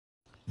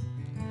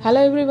Hello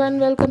everyone,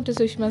 welcome to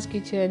Sushma's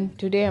Kitchen.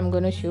 Today I'm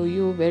going to show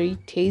you very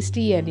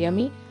tasty and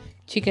yummy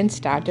chicken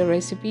starter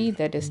recipe,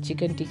 that is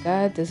chicken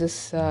tikka. This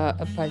is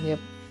a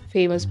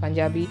famous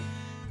Punjabi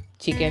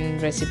chicken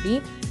recipe,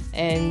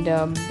 and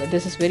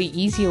this is very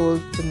easy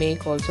to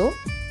make also.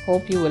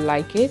 Hope you will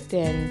like it,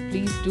 and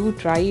please do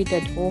try it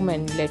at home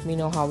and let me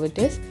know how it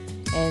is.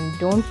 And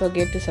don't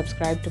forget to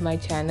subscribe to my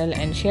channel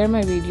and share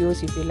my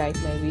videos if you like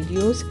my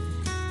videos,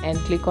 and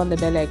click on the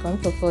bell icon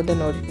for further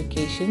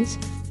notifications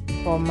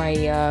for my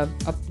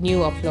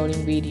new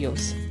uploading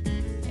videos.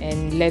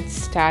 And let's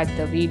start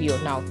the video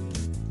now.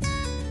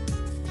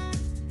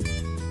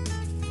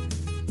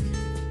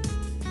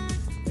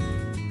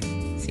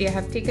 See, I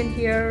have taken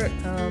here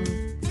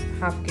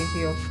half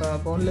kg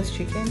of boneless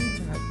chicken.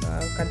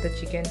 I've cut the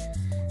chicken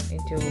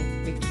into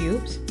big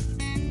cubes,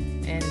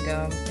 and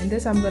in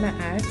this I'm gonna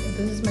add,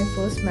 this is my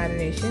first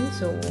marination,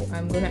 so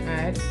I'm gonna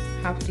add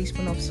half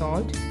teaspoon of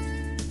salt.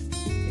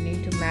 You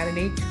need to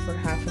marinate for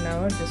half an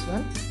hour, this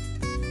one.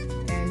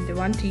 And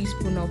 1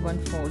 teaspoon of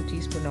 1/4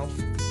 teaspoon of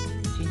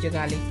ginger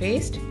garlic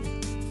paste,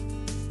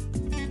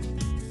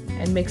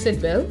 and mix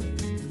it well,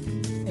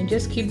 and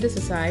just keep this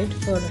aside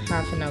for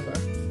half an hour.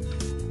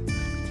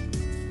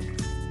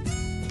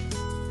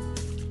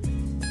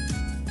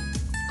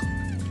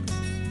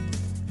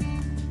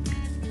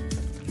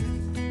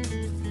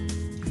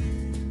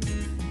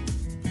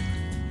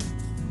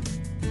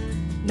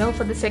 Now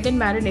for the second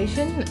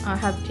marination, I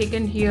have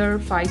taken here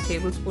 5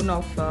 tablespoons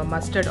of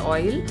mustard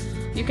oil.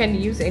 You can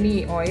use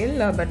any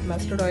oil, but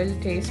mustard oil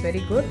tastes very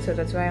good, so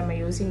that's why I'm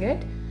using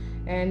it.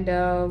 And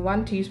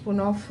 1 teaspoon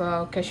of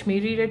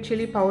Kashmiri red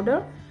chili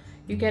powder.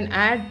 You can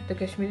add the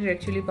Kashmiri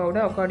red chili powder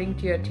according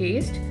to your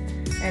taste.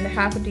 And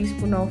half a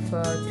teaspoon of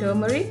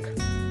turmeric.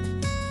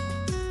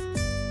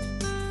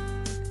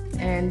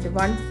 And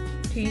 1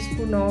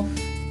 teaspoon of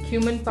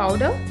cumin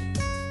powder.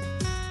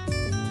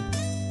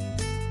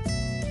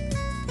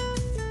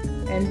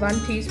 And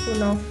 1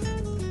 teaspoon of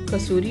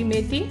kasuri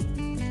methi,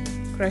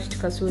 crushed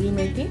kasuri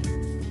methi,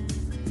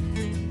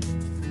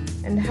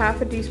 and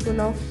half a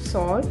teaspoon of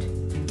salt.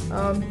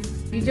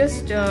 You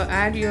just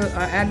add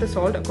the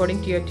salt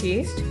according to your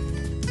taste.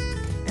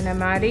 And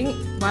I'm adding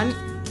 1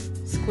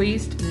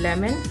 squeezed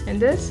lemon in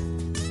this,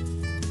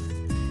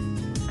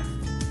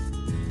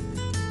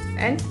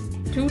 and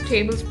 2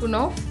 tablespoons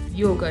of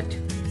yogurt.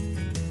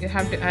 You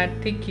have to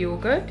add thick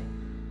yogurt.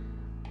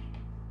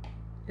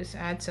 Just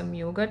add some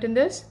yogurt in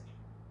this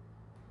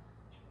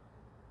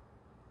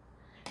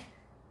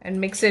and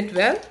mix it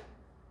well.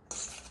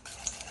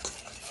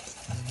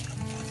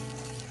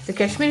 The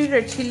Kashmiri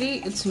red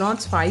chili, it's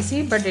not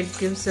spicy, but it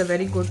gives a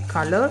very good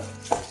color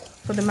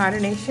for the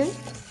marination.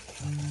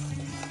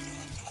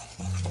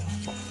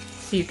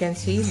 So you can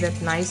see that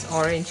nice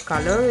orange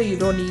color. You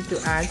don't need to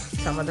add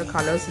some other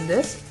colors in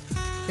this.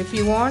 If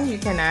you want, you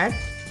can add,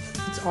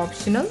 it's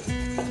optional.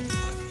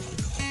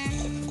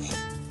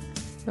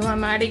 Now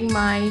I'm adding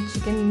my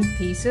chicken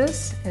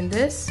pieces in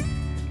this,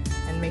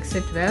 and mix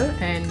it well,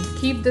 and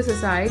keep this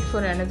aside for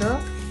another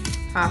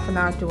half an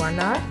hour to 1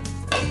 hour.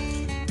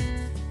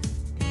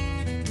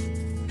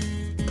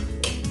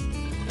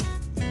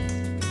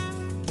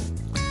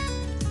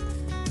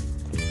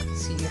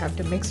 See, you have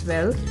to mix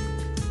well.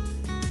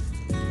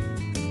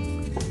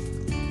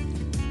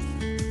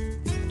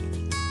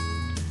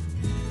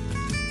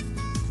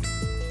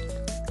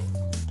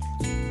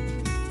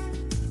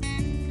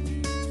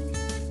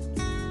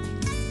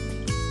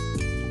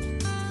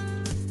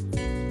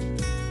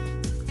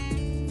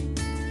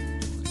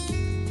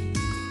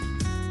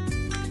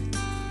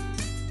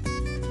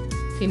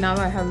 See, now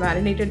I have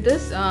marinated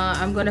this.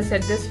 I'm gonna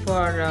set this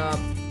for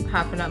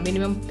half an hour,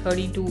 minimum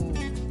 30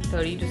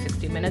 to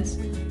 60 minutes,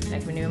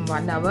 like minimum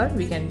 1 hour.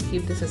 We can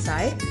keep this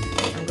aside.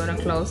 I'm gonna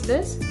close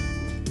this.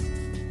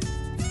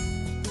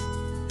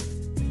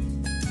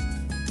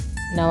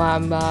 Now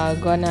I'm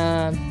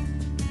gonna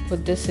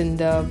put this in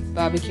the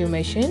barbecue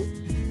machine.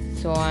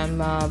 So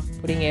I'm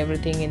putting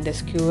everything in the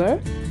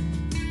skewer.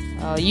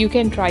 You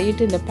can try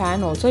it in the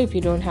pan also if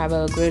you don't have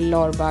a grill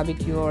or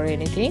barbecue or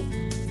anything.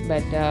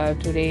 But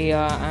today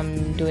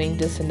I'm doing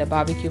this in the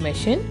barbecue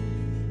machine,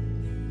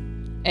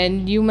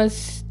 and you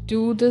must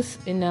do this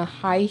in a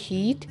high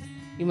heat.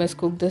 You must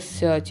cook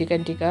this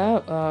chicken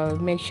tikka.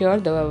 Make sure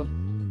the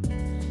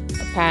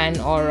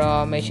pan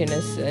or machine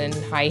is in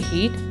high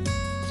heat,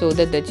 so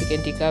that the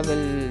chicken tikka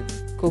will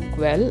cook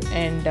well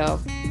and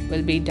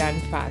will be done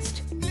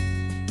fast.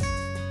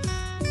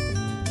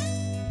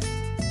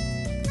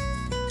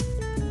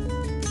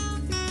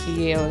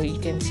 Here you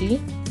can see.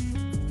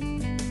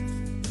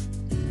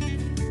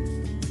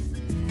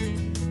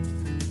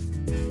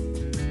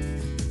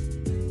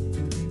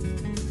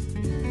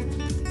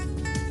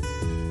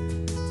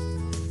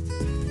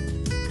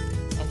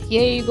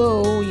 Here you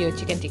go, your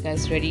chicken tikka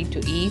is ready to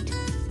eat.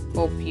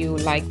 Hope you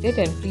liked it,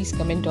 and please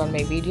comment on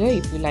my video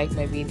if you like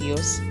my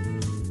videos.